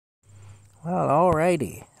Well,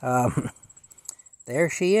 alrighty. There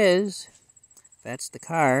she is. That's the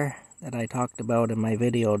car that I talked about in my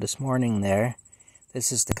video this morning there.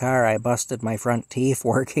 This is the car I busted my front teeth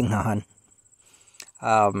working on.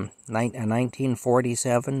 A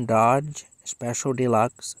 1947 Dodge Special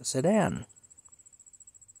Deluxe sedan.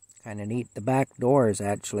 Kind of neat. The back doors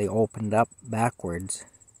actually opened up backwards.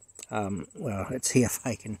 Well, let's see if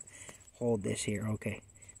I can hold this here. Okay.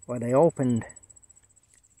 Well, they opened...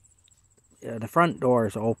 the front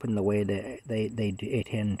doors open the way they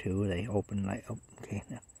tend to. They open like... okay.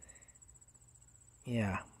 Now.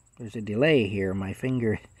 Yeah. There's a delay here. My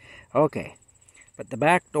finger... Okay. But the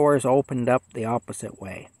back doors opened up the opposite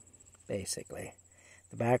way, basically.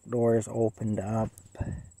 The back doors opened up...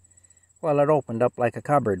 Well, it opened up like a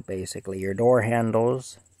cupboard, basically. Your door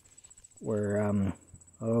handles were...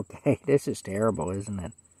 Okay, this is terrible, isn't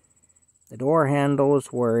it? The door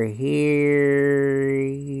handles were here,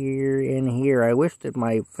 and here. I wish that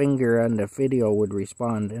my finger on the video would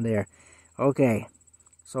respond in there. Okay,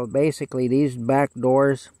 so basically these back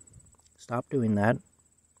doors... Stop doing that.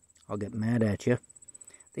 I'll get mad at you.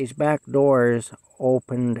 These back doors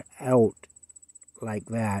opened out like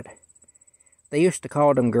that. They used to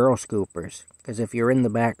call them girl scoopers, because if you're in the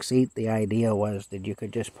back seat, the idea was that you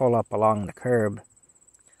could just pull up along the curb,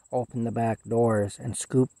 open the back doors, and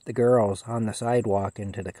scoop the girls on the sidewalk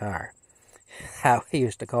into the car. How we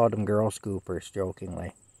used to call them girl scoopers,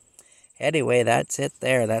 jokingly. Anyway, that's it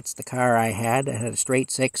there. That's the car I had. It had a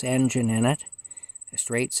straight six engine in it. A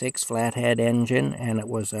straight six flathead engine, and it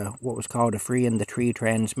was what was called a free-in-the-tree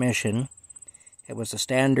transmission. It was a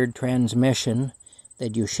standard transmission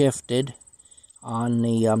that you shifted on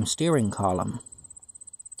the steering column.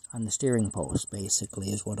 On the steering post,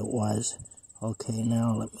 basically, is what it was. Okay,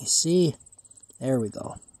 now let me see. There we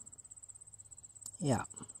go. Yeah.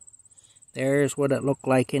 There's what it looked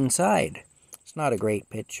like inside. It's not a great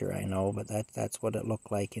picture, I know, but that's what it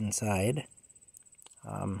looked like inside.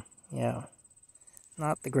 Yeah.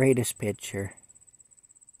 Not the greatest picture.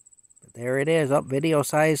 But there it is. Video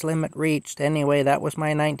size limit reached. Anyway, that was my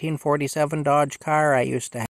 1947 Dodge car I used to have.